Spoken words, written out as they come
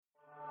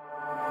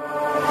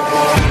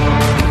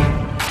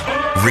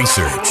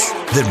Research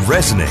that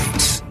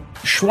resonates.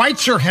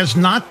 Schweitzer has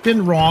not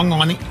been wrong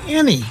on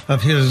any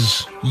of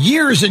his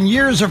years and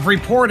years of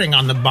reporting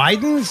on the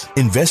Bidens.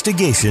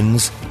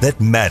 Investigations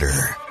that matter.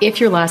 If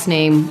your last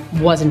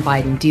name wasn't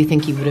Biden, do you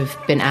think you would have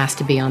been asked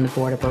to be on the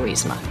board of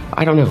Burisma?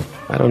 I don't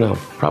know.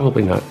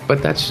 Probably not.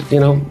 But that's,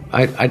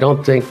 I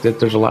don't think that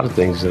there's a lot of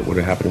things that would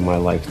have happened in my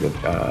life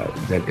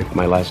that if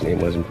my last name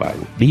wasn't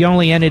Biden. The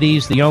only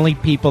entities, the only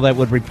people that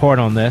would report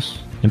on this,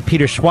 and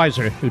Peter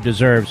Schweizer, who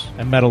deserves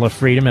a Medal of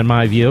Freedom, in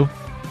my view.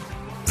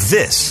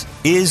 This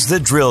is The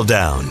Drill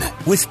Down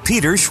with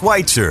Peter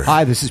Schweizer.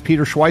 Hi, this is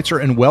Peter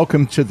Schweizer, and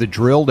welcome to The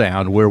Drill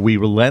Down, where we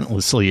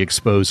relentlessly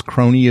expose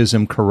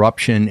cronyism,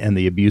 corruption, and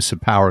the abuse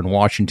of power in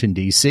Washington,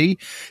 D.C.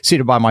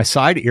 Seated by my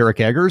side, Eric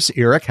Eggers.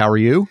 Eric, how are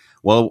you?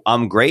 Well,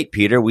 I'm great,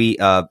 Peter.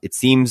 It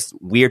seems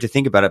weird to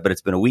think about it, but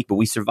it's been a week, but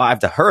we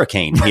survived a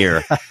hurricane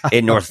here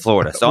in North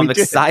Florida. So I'm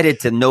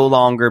excited to no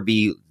longer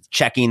be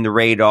checking the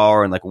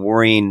radar and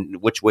worrying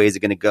which way is it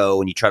going to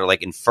go. And you try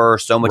to infer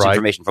so much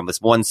information from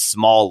this one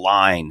small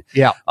line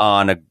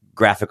on a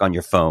graphic on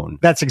your phone.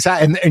 That's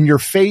exactly. And your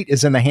fate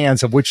is in the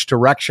hands of which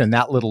direction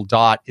that little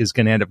dot is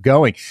going to end up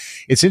going.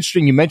 It's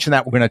interesting you mentioned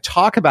that. We're going to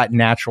talk about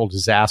natural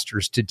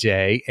disasters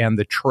today and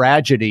the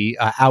tragedy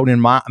out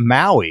in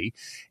Maui,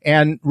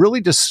 and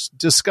really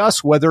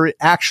discuss whether it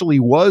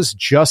actually was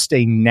just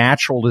a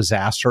natural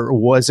disaster or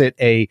was it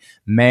a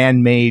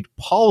man-made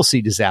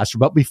policy disaster.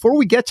 But before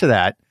we get to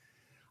that,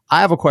 I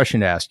have a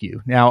question to ask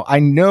you. Now, I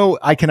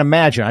can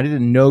imagine, I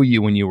didn't know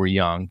you when you were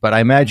young, but I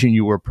imagine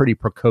you were a pretty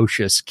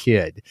precocious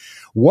kid.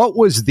 What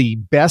was the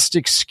best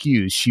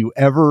excuse you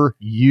ever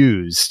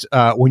used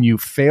when you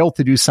failed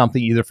to do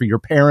something either for your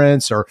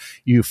parents or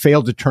you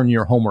failed to turn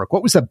your homework?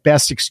 What was the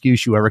best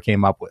excuse you ever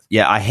came up with?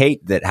 Yeah, I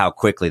hate that how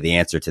quickly the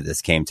answer to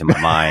this came to my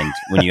mind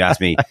when you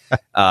asked me.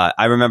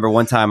 I remember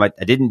one time I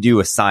didn't do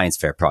a science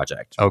fair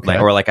project. Okay.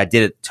 I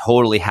did it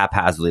totally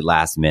haphazardly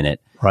last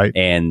minute. Right.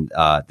 And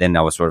then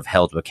I was sort of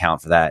held to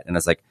account for that. And I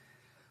was like,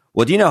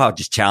 well, do you know how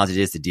just challenging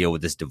it is to deal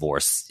with this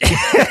divorce?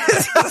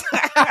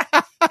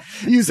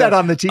 Use that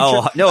on the teacher?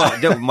 Oh,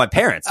 no, my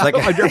parents. Your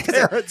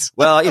parents.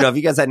 Well, if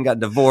you guys hadn't gotten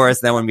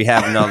divorced, then we'd be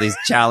having all these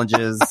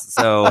challenges.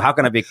 So how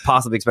can I be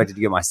possibly expected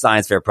to get my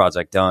science fair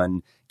project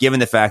done, given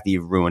the fact that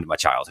you've ruined my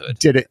childhood?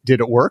 Did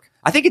it work?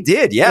 I think it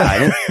did, yeah.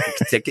 I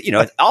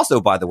didn't, also,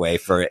 by the way,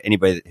 for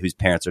anybody whose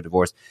parents are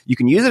divorced, you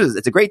can use it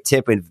it's a great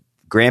tip when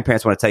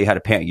grandparents want to tell you how to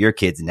parent your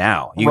kids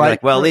now. You can be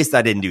like, well, at least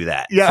I didn't do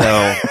that.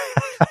 Yeah.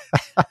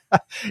 So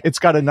it's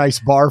got a nice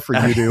bar for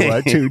you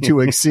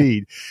to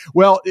exceed.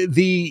 Well,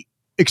 the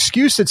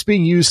excuse that's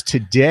being used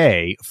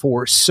today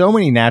for so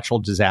many natural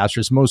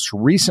disasters, most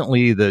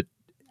recently the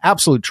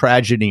absolute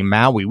tragedy in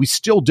Maui, we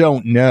still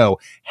don't know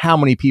how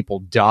many people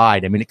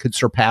died. I mean, it could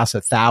surpass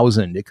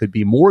 1,000. It could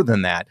be more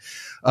than that.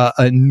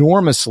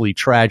 Enormously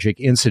tragic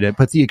incident.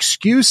 But the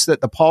excuse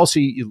that the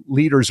policy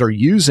leaders are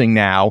using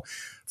now,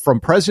 from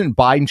President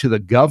Biden to the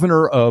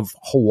governor of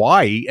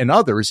Hawaii and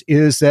others,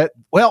 is that,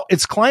 well,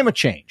 it's climate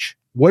change.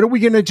 What are we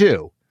going to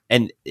do?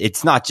 And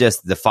it's not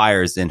just the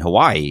fires in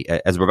Hawaii,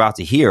 as we're about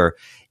to hear.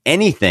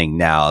 Anything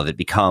now that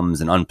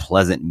becomes an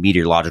unpleasant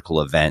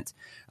meteorological event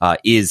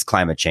is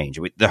climate change.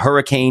 The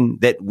hurricane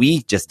that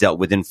we just dealt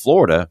with in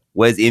Florida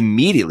was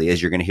immediately, as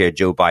you're going to hear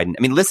Joe Biden.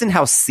 I mean, listen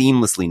how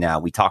seamlessly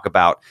now we talk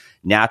about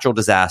natural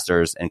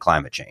disasters and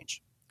climate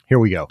change. Here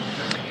we go.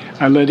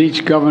 I let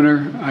each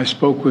governor I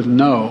spoke with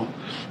know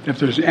if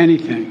there's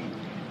anything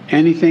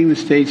the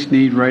states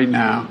need right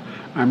now,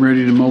 I'm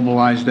ready to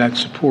mobilize that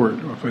support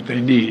of what they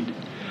need.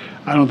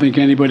 I don't think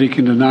anybody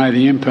can deny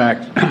the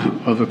impact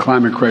of the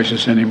climate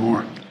crisis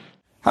anymore.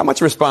 How much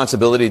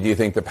responsibility do you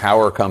think the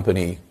power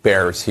company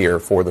bears here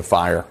for the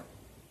fire?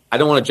 I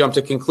don't want to jump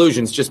to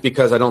conclusions just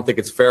because I don't think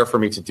it's fair for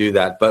me to do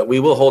that. But we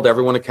will hold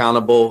everyone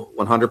accountable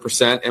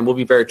 100%, and we'll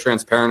be very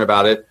transparent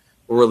about it.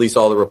 We'll release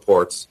all the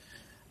reports.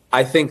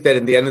 I think that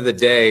at the end of the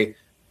day,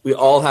 we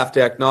all have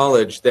to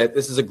acknowledge that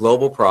this is a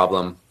global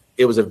problem.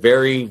 It was a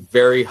very,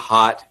 very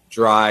hot,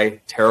 dry,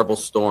 terrible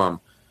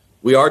storm.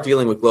 We are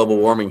dealing with global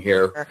warming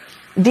here.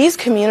 These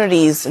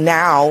communities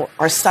now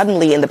are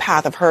suddenly in the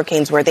path of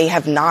hurricanes where they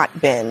have not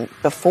been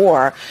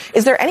before.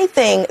 Is there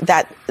anything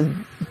that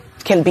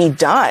can be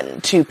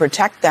done to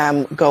protect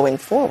them going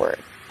forward?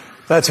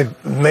 That's an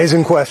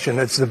amazing question.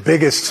 It's the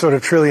biggest sort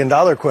of $1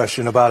 trillion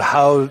question about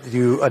how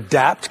you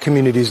adapt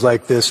communities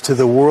like this to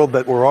the world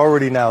that we're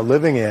already now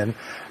living in,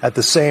 at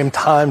the same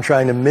time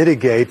trying to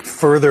mitigate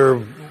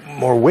further,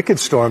 more wicked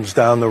storms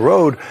down the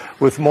road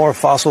with more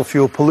fossil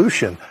fuel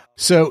pollution.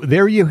 So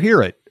there you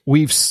hear it.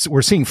 We're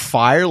seeing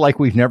fire like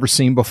we've never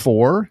seen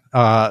before.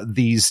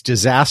 These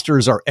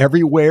disasters are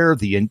everywhere.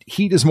 The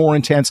heat is more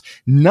intense.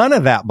 None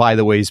of that, by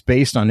the way, is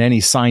based on any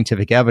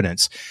scientific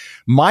evidence.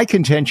 My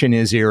contention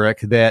is,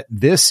 Eric, that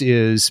this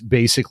is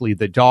basically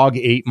the dog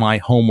ate my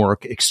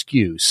homework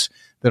excuse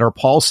that our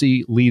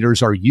policy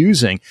leaders are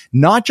using,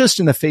 not just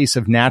in the face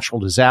of natural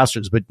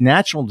disasters, but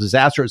natural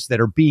disasters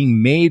that are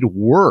being made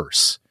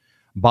worse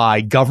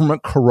by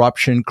government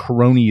corruption,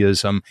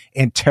 cronyism,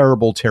 and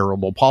terrible,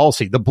 terrible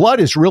policy. The blood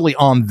is really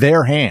on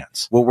their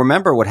hands. Well,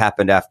 remember what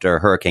happened after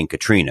Hurricane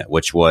Katrina,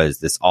 which was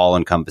this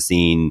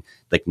all-encompassing,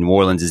 like New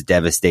Orleans is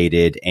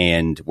devastated,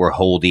 and we're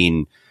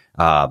holding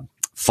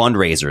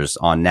fundraisers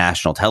on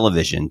national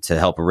television to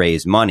help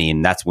raise money.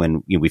 And that's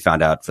when we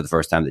found out for the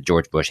first time that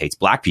George Bush hates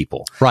black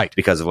people. Right.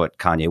 Because of what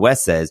Kanye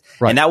West says.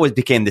 Right. And that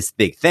became this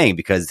big thing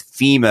because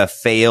FEMA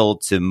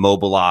failed to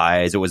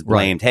mobilize. It was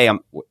blamed. Right.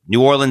 Hey,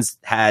 New Orleans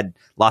had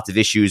lots of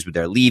issues with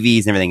their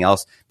levees and everything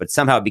else, but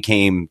somehow it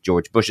became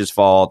George Bush's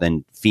fault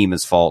and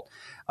FEMA's fault.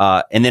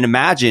 And then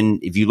imagine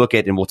if you look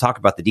at, and we'll talk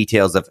about the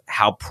details of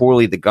how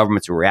poorly the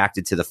governments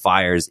reacted to the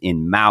fires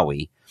in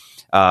Maui.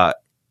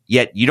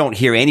 Yet you don't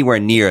hear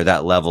anywhere near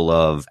that level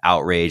of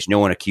outrage. No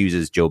one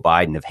accuses Joe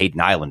Biden of hating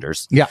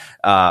Islanders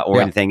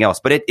or anything else.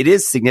 But it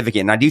is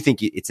significant. And I do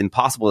think it's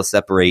impossible to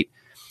separate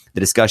the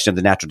discussion of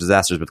the natural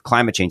disasters with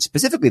climate change,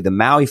 specifically the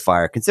Maui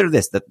fire. Consider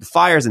this, that the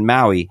fires in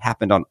Maui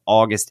happened on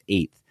August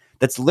 8th.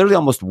 That's literally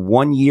almost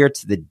 1 year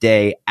to the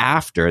day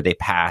after they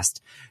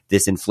passed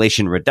this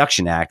Inflation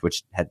Reduction Act,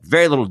 which had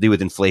very little to do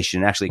with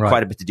inflation and actually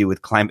quite a bit to do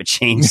with climate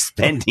change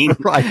spending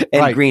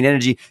and green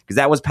energy, because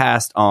that was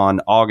passed on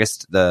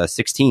August the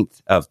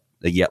 16th of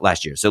the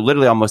last year. So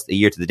literally almost a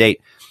year to the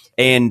date.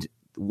 And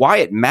why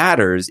it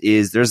matters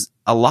is there's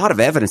a lot of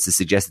evidence to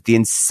suggest that the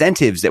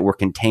incentives that were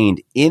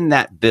contained in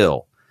that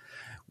bill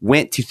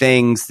went to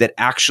things that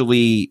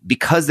actually,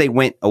 because they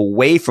went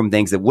away from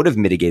things that would have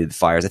mitigated the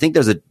fires, I think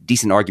there's a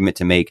decent argument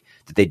to make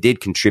that they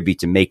did contribute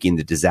to making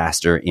the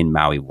disaster in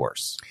Maui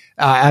worse.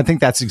 I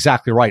think that's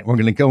exactly right. We're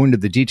going to go into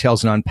the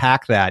details and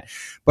unpack that.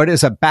 But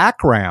as a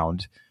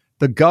background,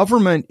 the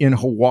government in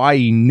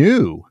Hawaii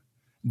knew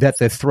that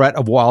the threat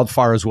of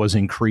wildfires was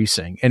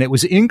increasing. And it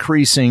was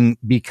increasing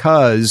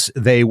because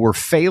they were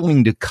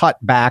failing to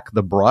cut back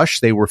the brush.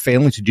 They were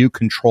failing to do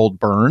controlled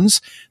burns.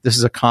 This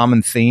is a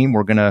common theme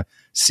we're going to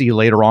see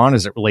later on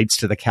as it relates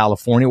to the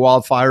California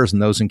wildfires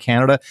and those in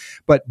Canada.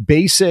 But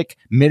basic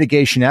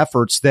mitigation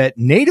efforts that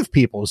Native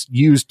peoples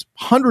used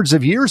hundreds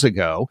of years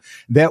ago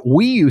that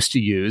we used to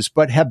use,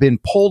 but have been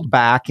pulled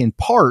back in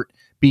part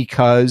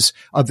because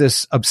of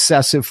this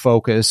obsessive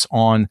focus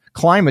on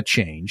climate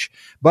change.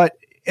 But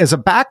as a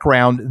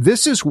background,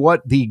 this is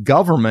what the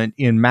government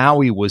in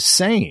Maui was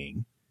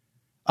saying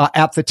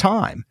at the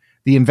time.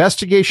 The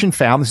investigation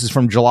found, this is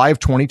from July of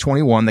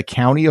 2021, the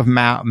county of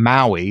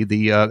Maui,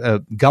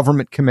 the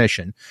government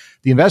commission.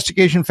 The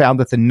investigation found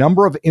that the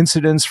number of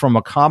incidents from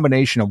a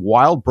combination of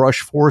wild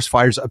brush forest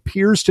fires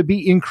appears to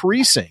be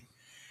increasing,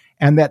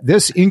 and that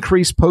this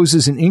increase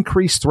poses an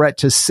increased threat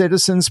to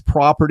citizens,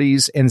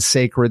 properties, and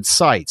sacred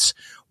sites.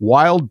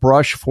 Wild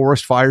brush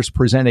forest fires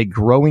present a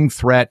growing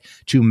threat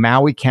to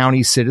Maui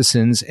County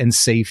citizens and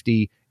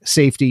safety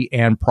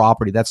and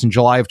property. That's in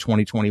July of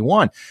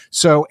 2021.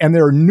 So, and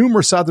there are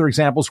numerous other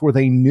examples where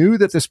they knew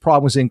that this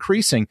problem was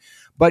increasing.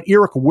 But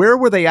Eric, where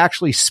were they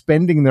actually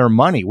spending their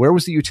money? Where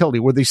was the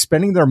utility? Were they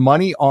spending their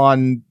money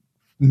on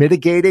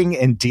mitigating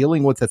and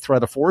dealing with the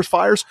threat of forest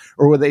fires,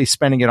 or were they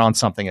spending it on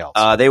something else?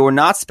 They were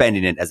not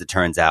spending it, as it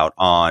turns out,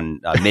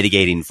 on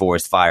mitigating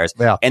forest fires.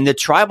 Yeah. And the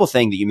tribal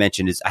thing that you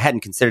mentioned is, I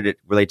hadn't considered it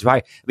related to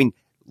Hawaii. I mean,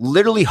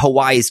 literally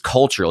Hawaii's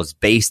culture is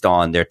based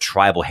on their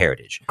tribal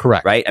heritage.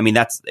 Correct. Right? I mean,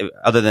 that's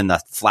other than the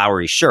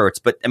flowery shirts,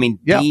 but I mean,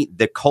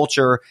 the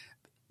culture,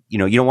 you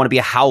don't want to be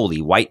a haole.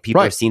 White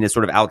people are seen as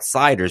sort of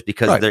outsiders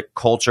because their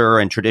culture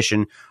and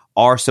tradition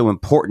are so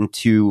important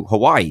to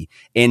Hawaii.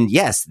 And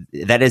yes,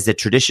 that is a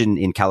tradition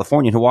in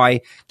California and Hawaii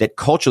that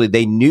culturally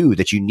they knew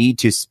that you need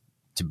to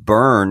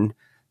burn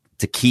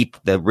to keep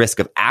the risk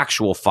of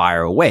actual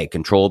fire away.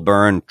 Controlled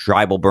burn,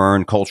 tribal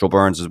burn, cultural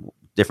burns is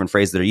different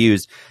phrases that are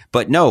used.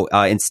 But no,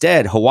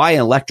 instead, Hawaii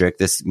Electric,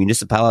 this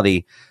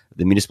municipality,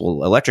 the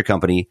municipal electric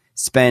company,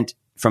 spent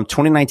from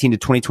 2019 to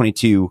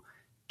 2022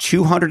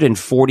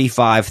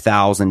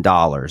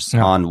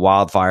 $245,000 on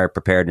wildfire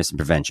preparedness and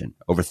prevention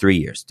over 3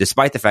 years,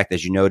 despite the fact that,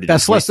 as you noted,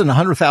 that's less than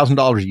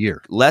 $100,000 a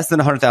year. Less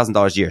than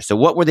 $100,000 a year. So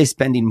what were they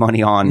spending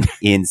money on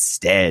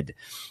instead?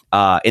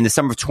 In the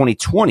summer of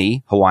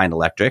 2020, Hawaiian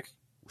Electric,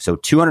 so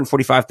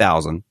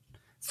 $245,000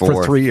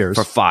 for 3 years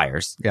for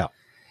fires. Yeah.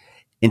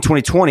 In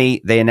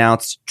 2020, they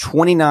announced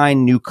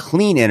 29 new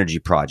clean energy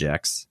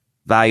projects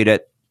valued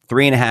at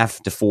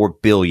 $3.5 to $4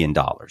 billion.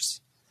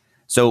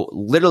 So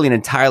literally an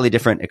entirely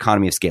different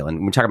economy of scale. And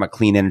when we're talking about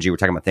clean energy, we're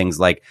talking about things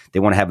like they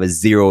want to have a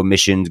zero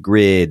emissions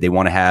grid. They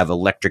want to have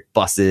electric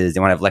buses.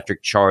 They want to have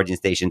electric charging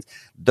stations,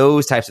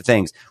 those types of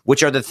things,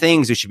 which are the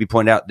things that should be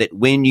pointed out that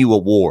win you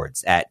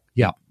awards at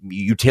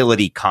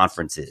utility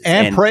conferences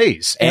and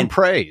praise.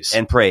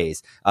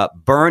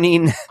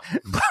 Burning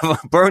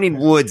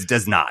woods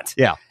does not.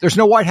 Yeah. There's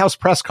no White House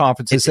press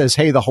conference that says,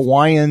 hey, the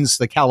Hawaiians,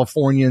 the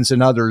Californians,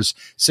 and others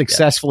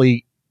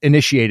successfully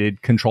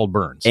initiated controlled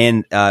burns.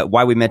 And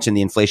why we mentioned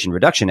the Inflation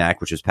Reduction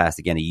Act, which was passed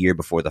again a year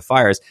before the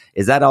fires,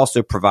 is that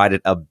also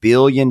provided $1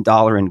 billion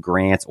in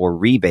grants or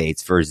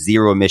rebates for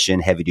zero emission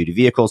heavy duty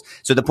vehicles.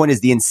 So the point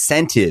is the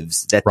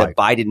incentives that the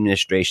Biden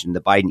administration,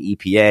 the Biden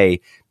EPA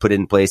put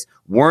in place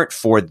weren't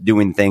for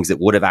doing things that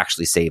would have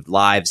actually saved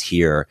lives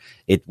here.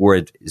 It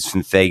would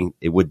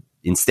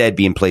instead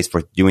be in place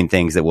for doing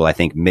things that will, I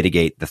think,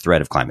 mitigate the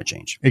threat of climate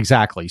change.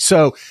 Exactly.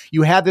 So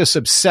you had this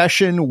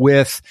obsession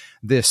with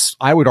this,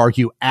 I would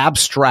argue,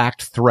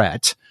 abstract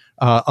threat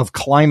of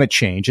climate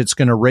change. It's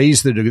going to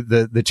raise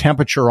the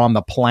temperature on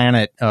the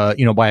planet,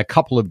 by a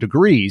couple of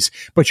degrees.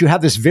 But you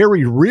have this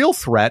very real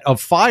threat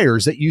of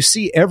fires that you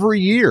see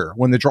every year.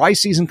 When the dry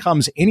season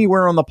comes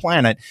anywhere on the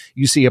planet,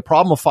 you see a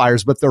problem of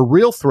fires. But the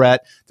real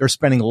threat, they're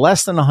spending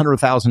less than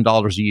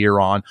 $100,000 a year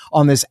on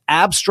this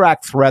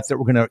abstract threat that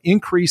we're going to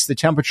increase the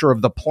temperature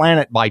of the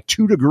planet by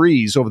 2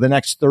 degrees over the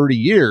next 30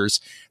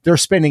 years. They're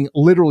spending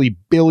literally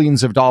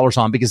billions of dollars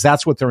on because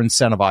that's what they're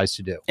incentivized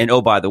to do. And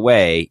oh, by the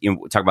way,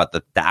 talk about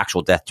the actual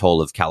death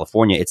toll of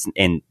California,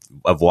 and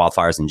of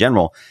wildfires in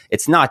general.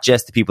 It's not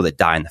just the people that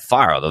die in the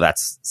fire, although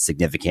that's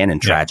significant and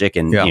tragic,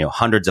 and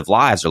hundreds of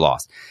lives are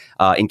lost.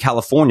 In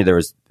California,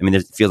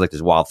 it feels like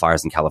there's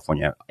wildfires in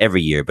California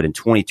every year, but in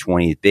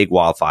 2020, big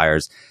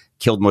wildfires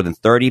killed more than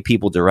 30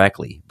 people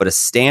directly. But a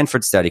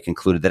Stanford study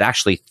concluded that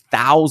actually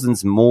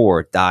thousands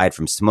more died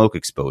from smoke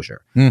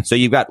exposure. So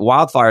you've got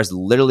wildfires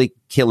literally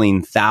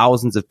killing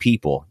thousands of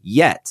people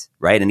yet,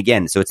 right? And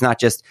again, so it's not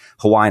just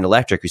Hawaiian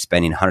Electric who's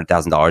spending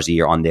 $100,000 a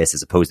year on this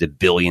as opposed to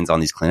billions on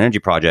these clean energy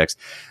projects.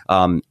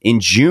 In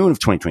June of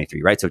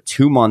 2023, right? So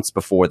 2 months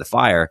before the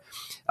fire,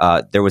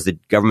 there was a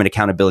Government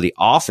Accountability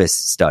Office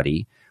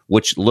study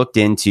which looked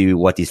into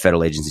what these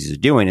federal agencies are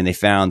doing, and they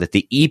found that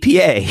the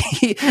EPA,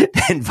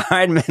 the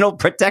Environmental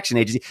Protection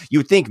Agency, you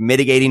would think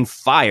mitigating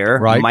fire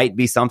might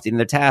be something in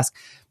their task,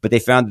 but they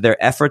found that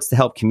their efforts to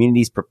help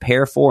communities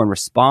prepare for and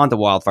respond to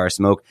wildfire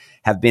smoke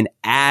have been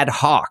ad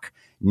hoc.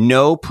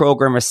 No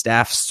program or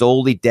staff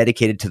solely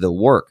dedicated to the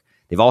work.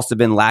 They've also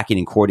been lacking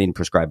in coordinating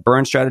prescribed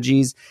burn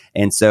strategies.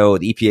 And so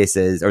the EPA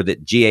says, or the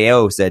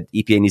GAO said,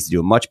 EPA needs to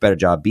do a much better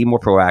job, be more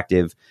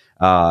proactive,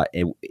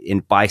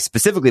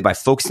 specifically by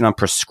focusing on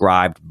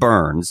prescribed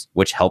burns,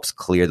 which helps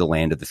clear the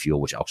land of the fuel,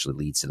 which actually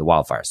leads to the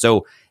wildfire.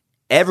 So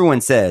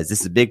everyone says this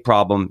is a big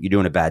problem. You're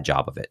doing a bad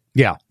job of it.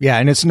 Yeah.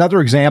 And it's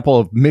another example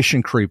of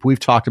mission creep. We've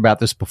talked about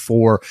this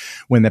before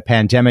when the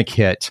pandemic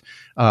hit,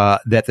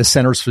 that the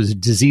Centers for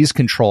Disease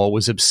Control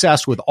was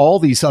obsessed with all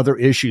these other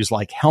issues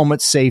like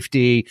helmet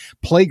safety,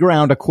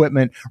 playground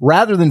equipment,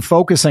 rather than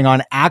focusing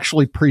on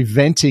actually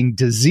preventing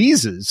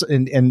diseases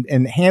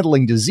and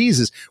handling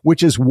diseases,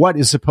 which is what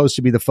is supposed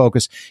to be the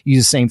focus. See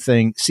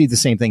the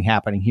same thing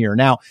happening here.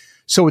 Now,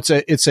 so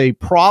it's a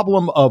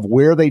problem of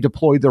where they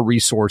deploy their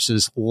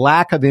resources,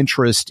 lack of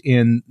interest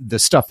in the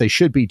stuff they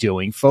should be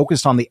doing,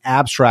 focused on the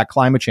abstract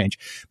climate change.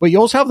 But you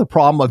also have the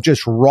problem of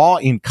just raw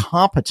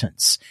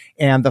incompetence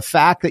and the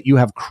fact that you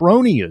have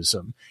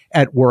cronyism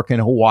at work in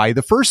Hawaii.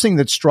 The first thing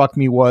that struck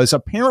me was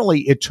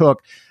apparently it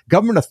took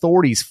government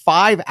authorities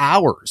 5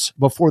 hours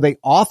before they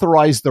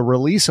authorized the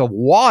release of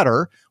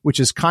water, which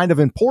is kind of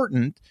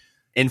important,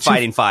 in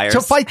fighting fires. To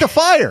fight the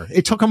fire.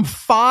 It took them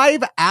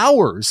 5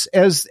 hours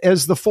as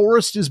the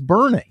forest is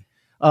burning.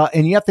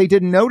 And yet they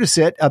didn't notice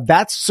it.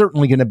 That's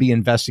certainly going to be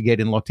investigated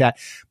and looked at.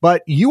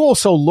 But you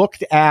also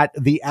looked at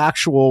the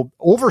actual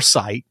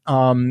oversight,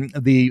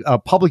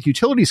 the Public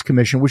Utilities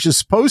Commission, which is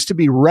supposed to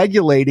be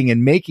regulating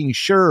and making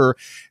sure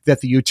that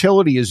the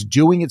utility is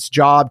doing its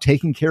job,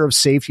 taking care of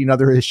safety and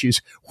other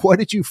issues. What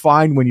did you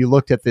find when you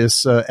looked at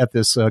this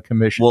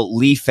commission? Well,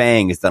 Lee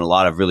Fang has done a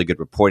lot of really good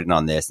reporting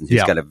on this, and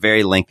he's got a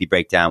very lengthy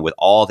breakdown with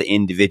all the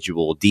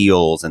individual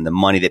deals and the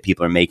money that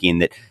people are making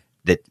that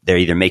they're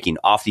either making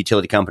off the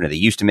utility company or they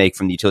used to make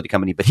from the utility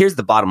company. But here's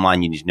the bottom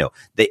line you need to know.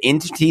 The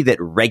entity that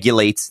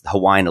regulates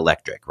Hawaiian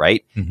Electric,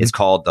 right, is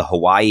called the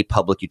Hawaii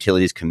Public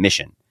Utilities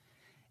Commission.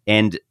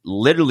 And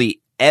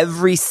literally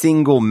every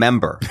single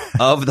member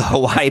of the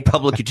Hawaii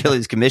Public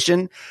Utilities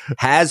Commission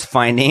has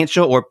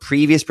financial or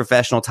previous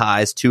professional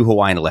ties to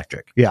Hawaiian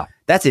Electric. Yeah.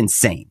 That's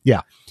insane.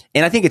 Yeah.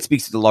 And I think it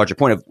speaks to the larger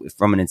point of,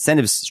 from an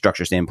incentive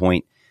structure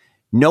standpoint,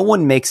 no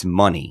one makes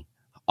money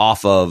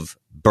off of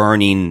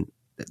burning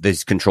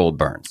these controlled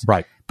burns.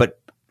 Right. But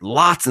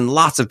lots and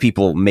lots of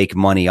people make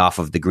money off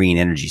of the green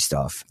energy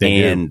stuff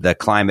and the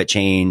climate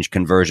change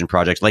conversion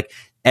projects. Like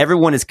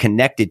everyone is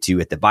connected to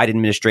it. The Biden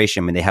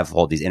administration, I mean, they have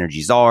all these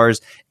energy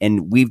czars,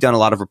 and we've done a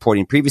lot of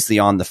reporting previously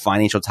on the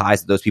financial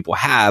ties that those people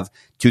have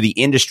to the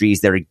industries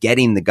that are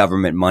getting the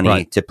government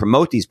money to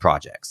promote these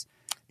projects.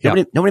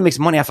 Nobody makes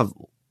money off of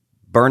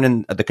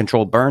burning the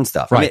controlled burn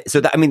stuff. Right.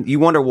 I mean, you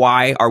wonder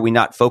why are we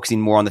not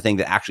focusing more on the thing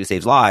that actually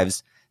saves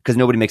lives? Because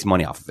nobody makes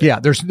money off of it. Yeah,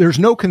 there's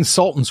no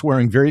consultants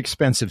wearing very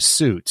expensive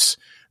suits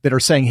that are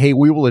saying, hey,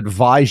 we will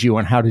advise you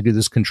on how to do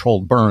this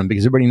controlled burn,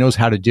 because everybody knows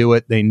how to do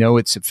it. They know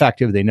it's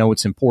effective. They know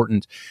it's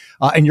important.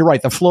 And you're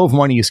right. The flow of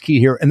money is key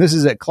here. And this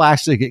is a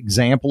classic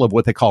example of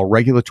what they call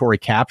regulatory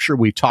capture.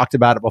 We've talked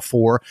about it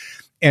before.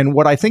 And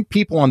what I think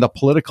people on the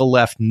political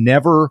left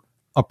never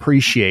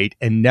appreciate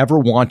and never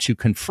want to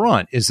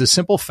confront is the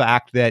simple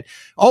fact that,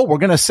 we're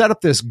going to set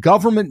up this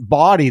government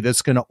body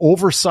that's going to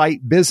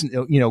oversight business,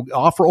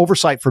 offer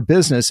oversight for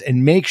business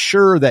and make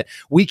sure that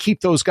we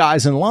keep those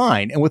guys in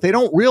line. And what they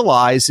don't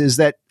realize is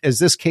that, as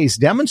this case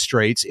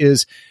demonstrates,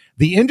 is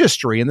the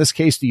industry, in this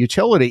case, the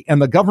utility,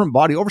 and the government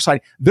body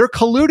oversight, they're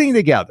colluding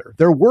together.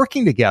 They're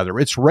working together.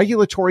 It's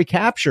regulatory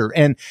capture.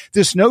 And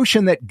this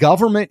notion that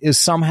government is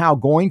somehow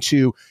going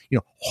to,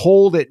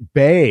 hold at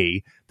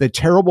bay the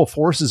terrible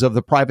forces of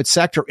the private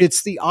sector,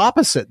 it's the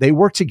opposite. They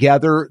work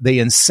together. They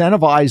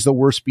incentivize the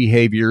worst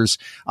behaviors.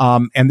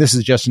 And this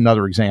is just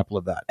another example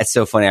of that. It's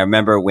so funny. I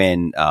remember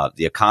when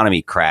the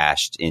economy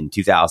crashed in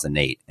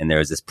 2008, and there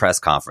was this press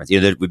conference.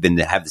 We've been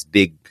to have this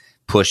big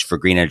push for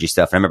green energy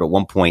stuff. And I remember at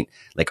one point,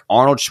 like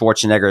Arnold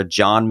Schwarzenegger,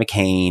 John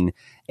McCain,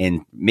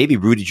 and maybe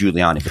Rudy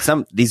Giuliani,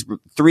 but these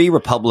three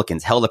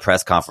Republicans held a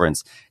press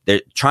conference.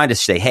 They're trying to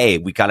say, hey,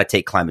 we got to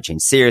take climate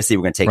change seriously.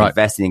 We're going to take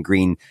investing in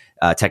green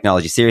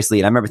technology seriously.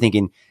 And I remember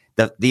thinking,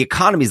 the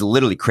economy is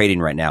literally crating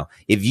right now.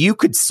 If you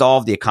could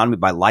solve the economy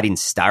by lighting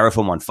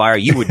styrofoam on fire,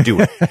 you would do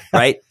it,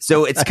 right?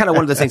 So it's kind of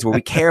one of those things where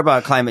we care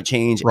about climate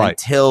change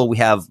until we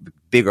have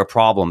bigger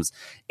problems.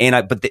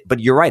 And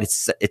but you're right.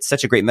 It's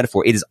such a great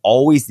metaphor. It is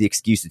always the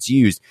excuse that's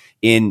used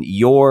in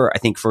your, I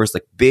think, first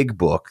big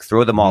book,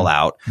 Throw Them All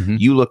Out. Mm-hmm.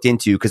 You looked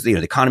into, because the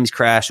economy's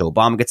crashed. So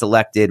Obama gets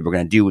elected. We're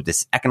going to do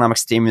this economic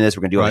stimulus.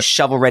 We're going to do all these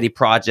shovel ready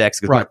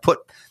projects. We're going to put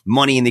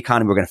money in the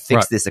economy. We're going to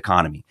fix this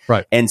economy.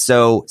 Right. And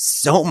so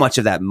much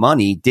of that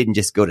money didn't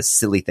just go to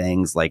silly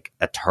things like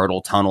a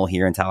turtle tunnel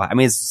here in Tallahassee. I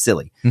mean, it's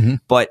silly,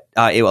 but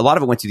a lot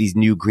of it went to these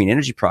new green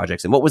energy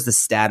projects. And what was the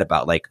stat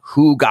about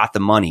who got the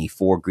money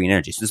for green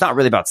energy? So it's not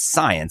really about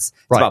science. It's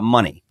about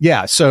money.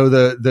 Yeah. So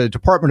the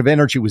Department of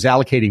Energy was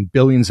allocating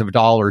billions of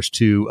dollars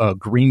to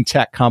green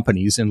tech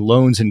companies and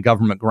loans and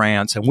government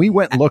grants. And we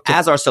went and looked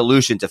as our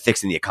solution to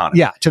fixing the economy.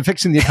 Yeah, to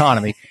fixing the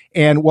economy.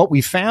 And what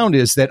we found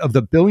is that of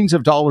the billions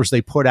of dollars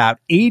they put out,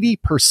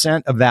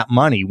 80% of that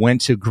money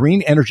went to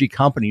green energy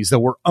companies that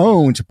were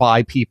owned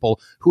by people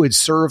who had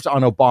served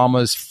on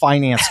Obama's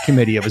finance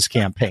committee of his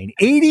campaign.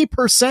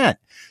 80%.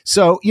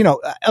 So,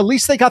 at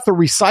least they got the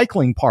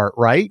recycling part,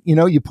 right?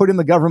 You put in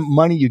the government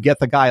money, you get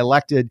the guy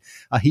elected,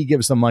 he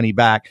gives the money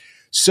back.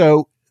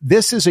 So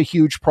this is a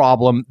huge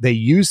problem. They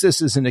use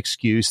this as an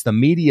excuse. The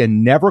media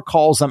never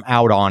calls them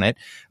out on it.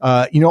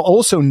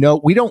 Also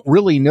note, we don't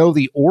really know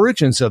the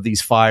origins of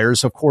these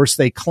fires. Of course,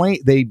 they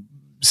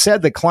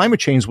said that climate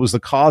change was the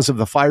cause of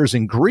the fires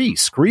in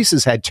Greece. Greece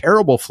has had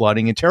terrible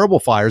flooding and terrible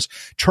fires.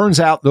 Turns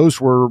out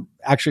those were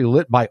actually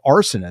lit by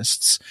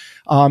arsonists.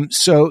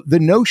 So the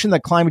notion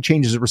that climate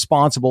change is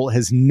responsible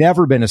has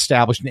never been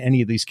established in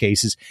any of these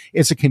cases.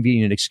 It's a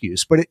convenient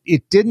excuse. But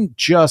it didn't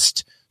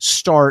just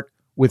start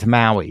with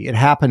Maui. It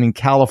happened in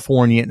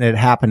California and it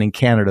happened in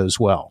Canada as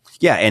well.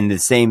 Yeah, and the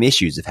same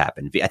issues have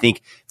happened. I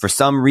think for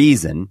some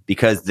reason,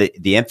 because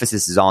the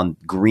emphasis is on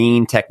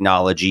green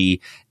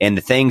technology and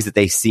the things that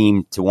they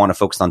seem to want to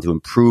focus on to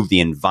improve the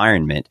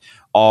environment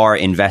are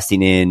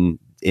investing in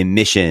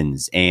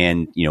emissions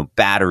and,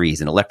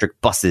 batteries and electric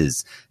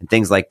buses and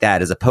things like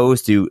that, as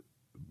opposed to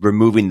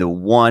removing the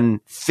one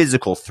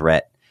physical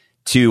threat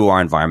to our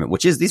environment,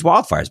 which is these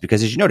wildfires,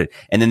 because as you noted,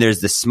 and then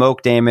there's the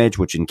smoke damage,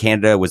 which in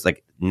Canada was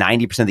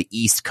 90% of the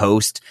East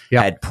Coast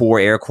had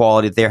poor air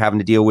quality that they're having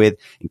to deal with.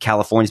 And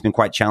California's been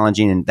quite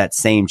challenging. And that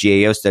same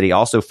GAO study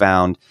also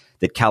found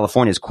that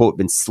California has, quote,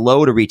 been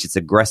slow to reach its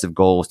aggressive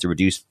goals to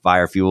reduce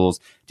fire fuels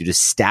due to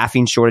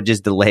staffing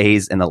shortages,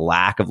 delays, and a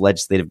lack of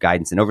legislative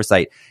guidance and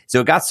oversight. So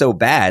it got so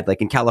bad,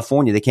 in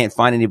California, they can't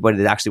find anybody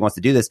that actually wants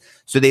to do this.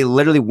 So they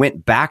literally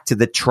went back to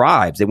the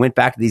tribes. They went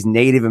back to these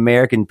Native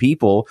American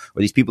people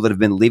or these people that have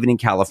been living in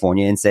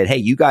California and said, hey,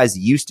 you guys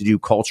used to do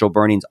cultural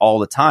burnings all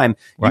the time.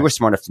 You were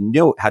smart enough to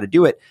know how to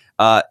do it.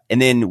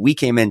 And then we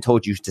came in and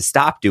told you to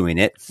stop doing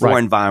it for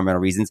environmental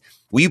reasons.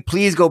 Will you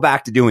please go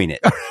back to doing it?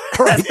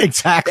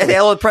 Exactly. At the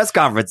LA press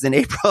conference in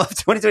April of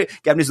 2020,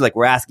 Gavin Newsom was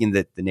we're asking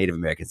the Native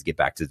Americans to get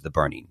back to the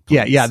burning.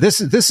 Please. Yeah. This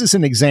is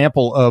an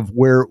example of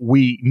where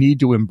we need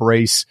to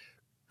embrace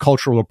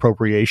cultural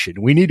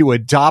appropriation. We need to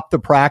adopt the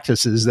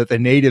practices that the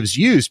natives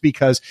use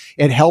because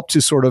it helped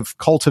to sort of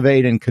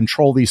cultivate and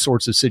control these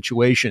sorts of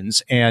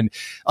situations. And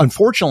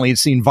unfortunately,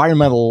 it's the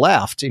environmental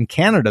left in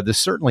Canada. This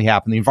certainly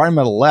happened. The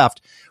environmental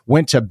left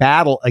went to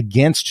battle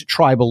against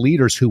tribal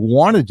leaders who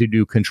wanted to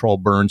do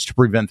controlled burns to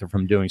prevent them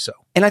from doing so.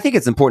 And I think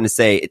it's important to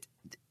say,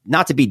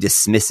 not to be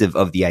dismissive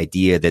of the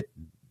idea that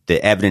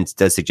the evidence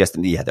does suggest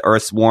that, the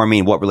Earth's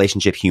warming, what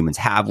relationship humans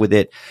have with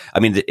it. I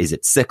mean, is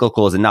it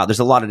cyclical? Is it not? There's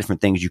a lot of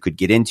different things you could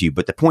get into.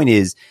 But the point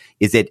is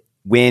that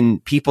when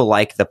people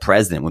like the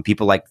president, when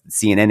people like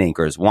CNN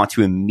anchors want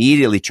to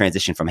immediately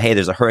transition from, hey,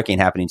 there's a hurricane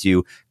happening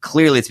to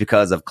clearly it's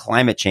because of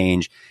climate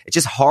change, it's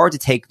just hard to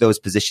take those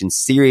positions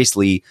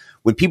seriously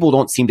when people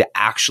don't seem to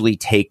actually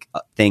take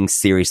things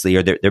seriously,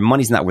 or their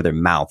money's not where their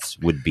mouths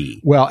would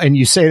be. Well, and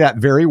you say that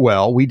very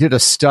well. We did a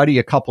study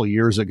a couple of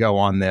years ago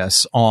on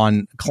this,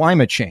 on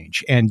climate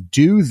change. And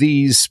do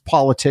these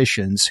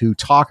politicians who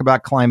talk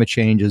about climate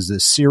change as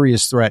this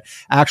serious threat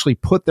actually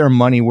put their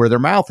money where their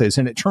mouth is?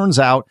 And it turns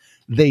out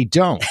They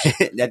don't.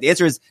 The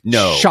answer is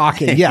no.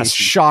 Shocking. Yes,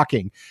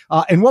 shocking.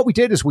 And what we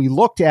did is we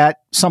looked at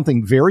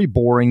something very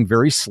boring,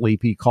 very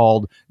sleepy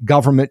called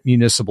government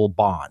municipal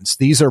bonds.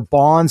 These are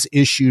bonds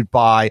issued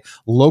by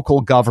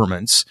local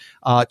governments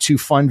to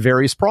fund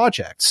various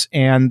projects.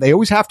 And they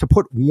always have to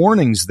put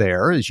warnings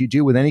there, as you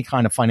do with any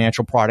kind of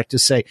financial product, to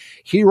say,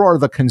 here are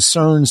the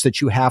concerns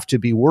that you have to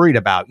be worried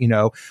about.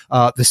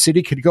 The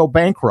city could go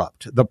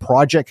bankrupt. The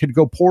project could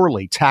go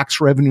poorly. Tax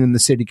revenue in the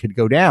city could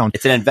go down.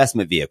 It's an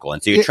investment vehicle.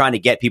 And so you're trying to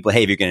get people,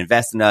 hey, if you're going to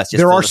invest in us, just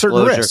there are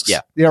certain risks.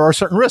 Yeah. There are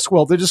certain risks.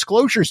 Well, the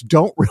disclosures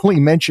don't really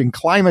mention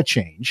climate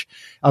change.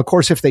 Of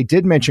course, if they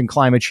did mention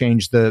climate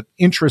change, the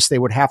interest they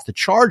would have to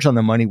charge on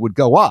the money would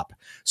go up.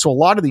 So a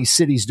lot of these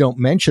cities don't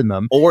mention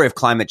them. Or if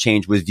climate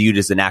change was viewed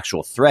as an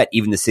actual threat,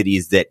 even the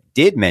cities that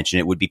did mention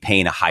it would be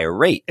paying a higher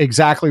rate.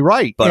 Exactly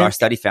right. But our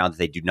study found that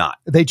they do not.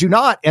 They do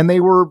not. And they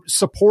were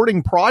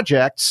supporting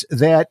projects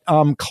that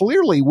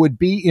clearly would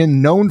be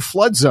in known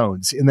flood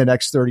zones in the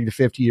next 30 to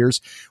 50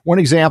 years. One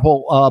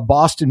example,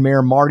 Boston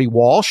Mayor Marty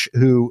Walsh,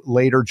 who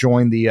later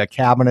joined the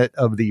cabinet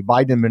of the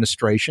Biden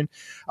administration,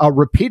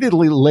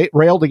 repeatedly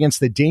railed against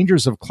the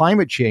dangers of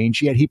climate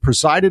change, yet he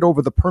presided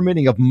over the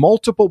permitting of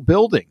multiple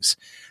buildings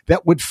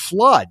that would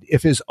flood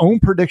if his own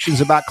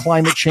predictions about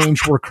climate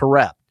change were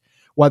correct.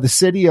 While the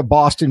city of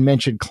Boston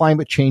mentioned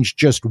climate change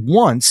just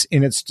once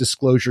in its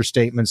disclosure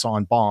statements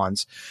on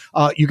bonds.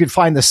 You can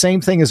find the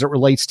same thing as it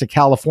relates to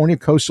California.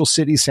 Coastal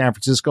cities, San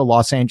Francisco,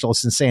 Los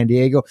Angeles, and San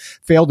Diego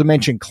failed to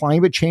mention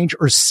climate change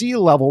or sea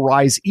level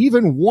rise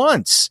even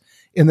once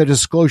in the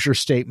disclosure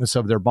statements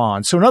of their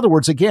bonds. So in other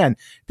words, again,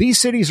 these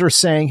cities are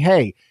saying,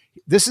 hey,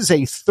 this is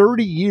a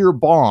 30-year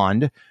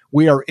bond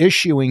we are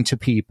issuing to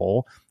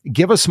people.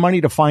 Give us money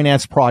to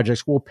finance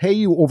projects. We'll pay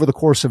you over the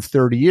course of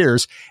 30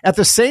 years. At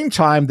the same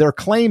time, they're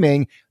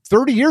claiming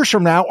 30 years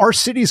from now, our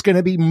city's going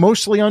to be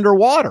mostly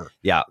underwater.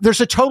 Yeah.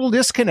 There's a total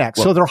disconnect.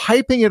 Well, so they're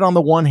hyping it on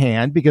the one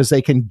hand because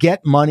they can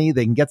get money.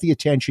 They can get the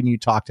attention you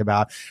talked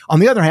about. On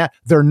the other hand,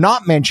 they're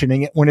not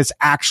mentioning it when it's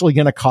actually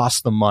going to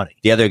cost them money.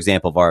 The other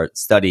example of our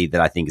study that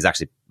I think is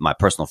actually my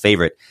personal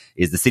favorite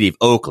is the city of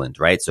Oakland,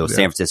 right? So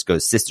San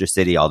Francisco's sister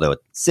city, although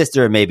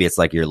sister, maybe it's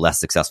like your less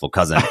successful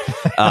cousin.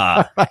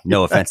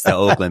 No offense to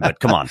Oakland, but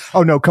come on.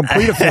 Oh, no,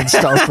 complete offense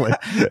to Oakland.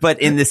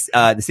 But in this,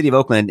 the city of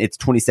Oakland, its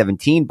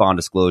 2017 bond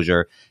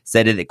disclosure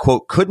said it,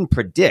 quote, couldn't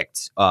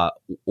predict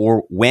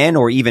or when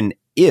or even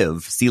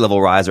if sea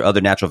level rise or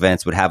other natural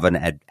events would have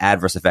an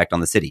adverse effect on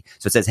the city.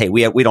 So it says, hey,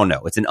 we don't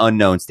know. It's an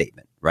unknown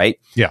statement, right?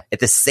 Yeah. At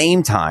the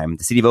same time,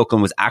 the city of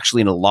Oakland was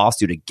actually in a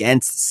lawsuit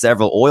against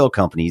several oil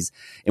companies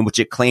in which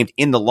it claimed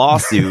in the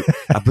lawsuit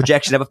a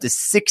projection of up to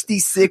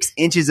 66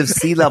 inches of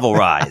sea level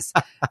rise,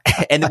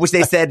 and which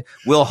they said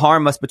will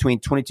harm us between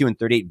 $22 and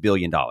 $38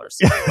 billion.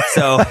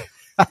 So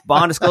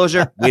bond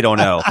disclosure, we don't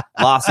know.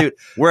 Lawsuit,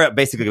 we're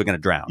basically going to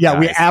drown. Yeah,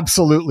 guys. We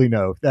absolutely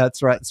know.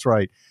 That's right. That's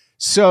right.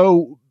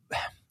 So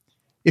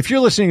if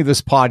you're listening to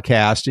this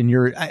podcast and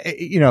you're,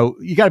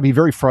 you got to be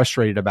very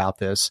frustrated about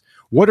this.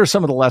 What are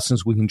some of the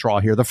lessons we can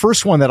draw here? The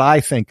first one that I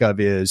think of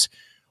is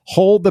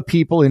hold the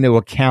people into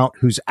account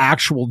whose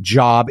actual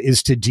job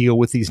is to deal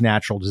with these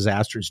natural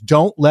disasters.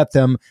 Don't let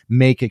them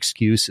make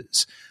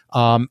excuses.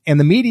 And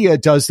the media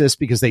does this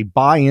because they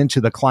buy into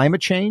the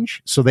climate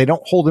change, so they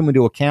don't hold them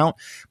into account.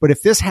 But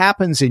if this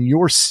happens in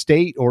your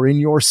state or in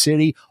your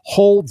city,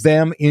 hold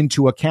them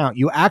into account.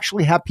 You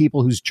actually have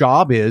people whose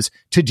job is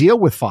to deal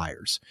with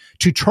fires,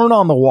 to turn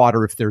on the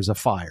water if there's a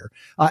fire.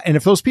 And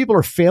if those people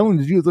are failing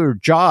to do their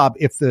job,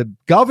 if the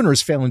governor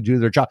is failing to do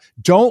their job,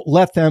 don't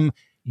let them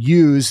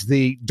use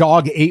the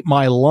dog ate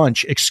my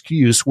lunch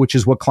excuse, which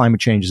is what climate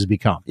change has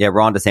become. Yeah,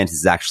 Ron DeSantis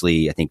is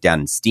actually, I think,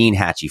 down in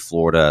Steinhatchee,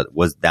 Florida,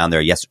 was down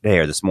there yesterday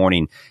or this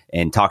morning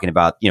and talking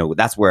about,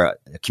 that's where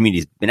a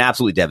community's been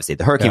absolutely devastated.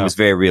 The hurricane was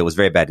very real, was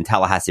very bad. In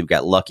Tallahassee, we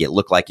got lucky. It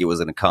looked like it was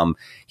going to come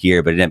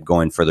here, but it ended up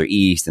going further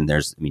east. And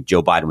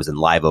Joe Biden was in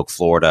Live Oak,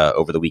 Florida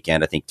over the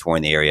weekend, I think,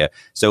 touring the area.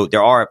 So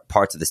there are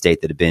parts of the state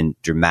that have been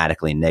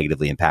dramatically and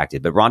negatively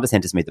impacted. But Ron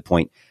DeSantis made the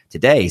point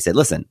today. He said,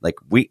 listen, like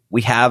we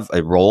have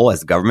a role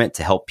as government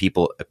to help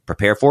people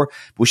prepare for,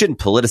 but we shouldn't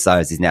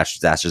politicize these natural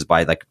disasters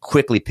by like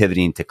quickly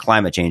pivoting to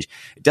climate change.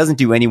 It doesn't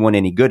do anyone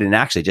any good and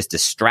actually just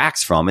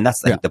distracts from, and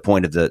that's I think the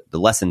point of the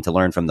lesson to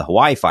learn from the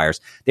Hawaii fires.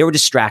 They were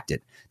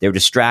distracted. They were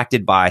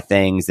distracted by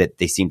things that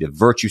they seemed to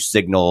virtue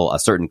signal a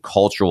certain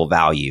cultural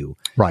value,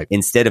 right?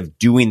 Instead of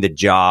doing the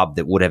job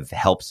that would have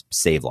helped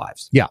save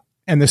lives. Yeah.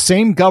 And the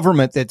same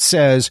government that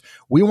says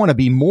we want to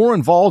be more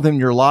involved in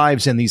your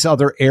lives in these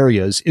other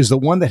areas is the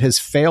one that has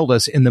failed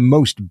us in the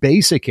most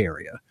basic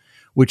area,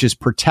 which is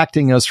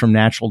protecting us from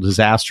natural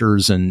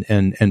disasters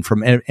and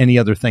from any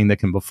other thing that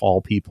can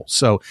befall people.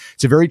 So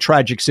it's a very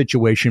tragic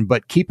situation,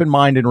 but keep in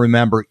mind and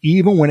remember,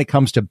 even when it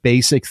comes to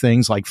basic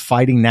things like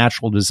fighting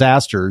natural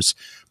disasters,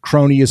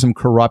 cronyism,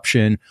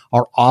 corruption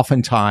are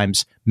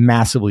oftentimes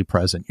massively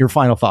present. Your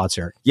final thoughts,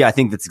 Eric? Yeah, I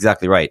think that's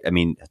exactly right. I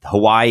mean,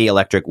 Hawaii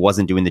Electric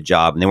wasn't doing the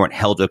job and they weren't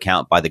held to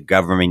account by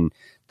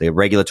the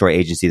regulatory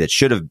agency that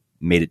should have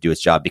made it do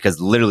its job, because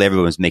literally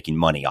everyone was making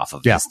money off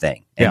of this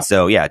thing. And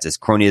so, it's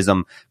just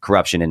cronyism,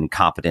 corruption, and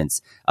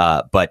incompetence.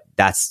 But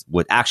that's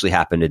what actually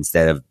happened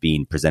instead of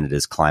being presented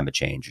as climate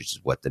change, which is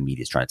what the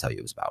media is trying to tell you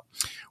it was about.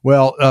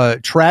 Well,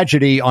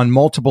 tragedy on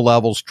multiple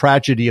levels,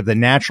 tragedy of the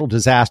natural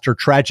disaster,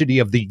 tragedy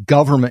of the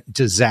government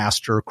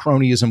disaster,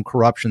 cronyism,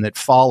 corruption that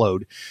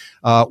followed.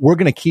 We're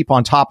going to keep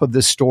on top of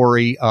this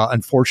story.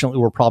 Unfortunately,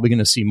 we're probably going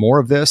to see more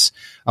of this.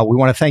 We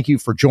want to thank you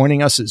for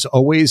joining us, as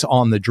always,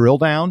 on The Drill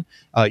Down.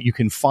 You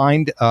can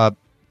find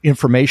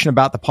information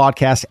about the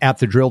podcast at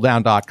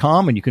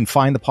thedrilldown.com, and you can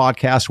find the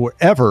podcast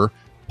wherever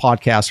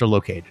podcasts are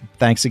located.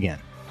 Thanks again.